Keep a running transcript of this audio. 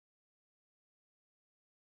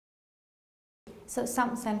So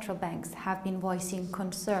some central banks have been voicing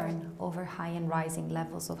concern over high and rising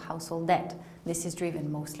levels of household debt. This is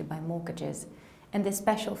driven mostly by mortgages. And this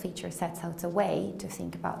special feature sets out a way to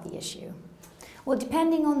think about the issue. Well,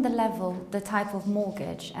 depending on the level, the type of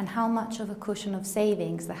mortgage, and how much of a cushion of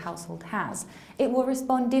savings the household has, it will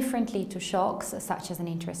respond differently to shocks such as an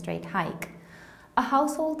interest rate hike. A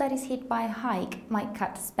household that is hit by a hike might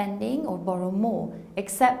cut spending or borrow more,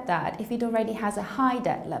 except that if it already has a high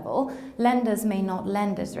debt level, lenders may not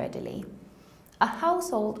lend as readily. A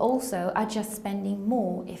household also adjusts spending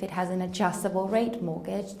more if it has an adjustable rate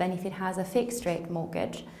mortgage than if it has a fixed rate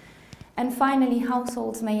mortgage. And finally,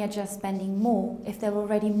 households may adjust spending more if they're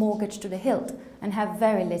already mortgaged to the hilt and have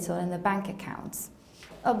very little in their bank accounts.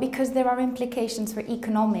 Because there are implications for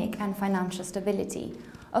economic and financial stability.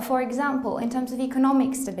 For example, in terms of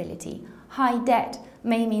economic stability, high debt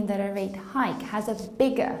may mean that a rate hike has a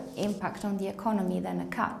bigger impact on the economy than a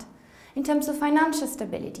cut. In terms of financial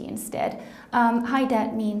stability instead, high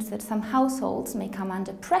debt means that some households may come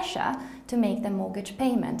under pressure to make their mortgage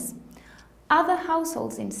payments. Other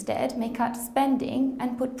households instead may cut spending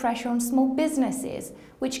and put pressure on small businesses,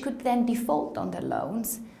 which could then default on their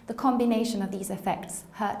loans. The combination of these effects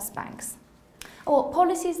hurts banks. Or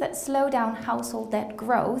policies that slow down household debt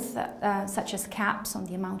growth, such as caps on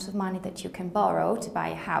the amount of money that you can borrow to buy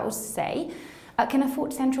a house, say, can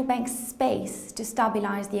afford central banks space to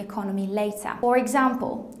stabilize the economy later. For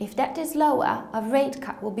example, if debt is lower, a rate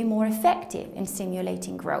cut will be more effective in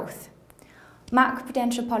stimulating growth.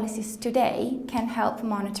 Macroprudential policies today can help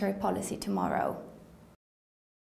monetary policy tomorrow.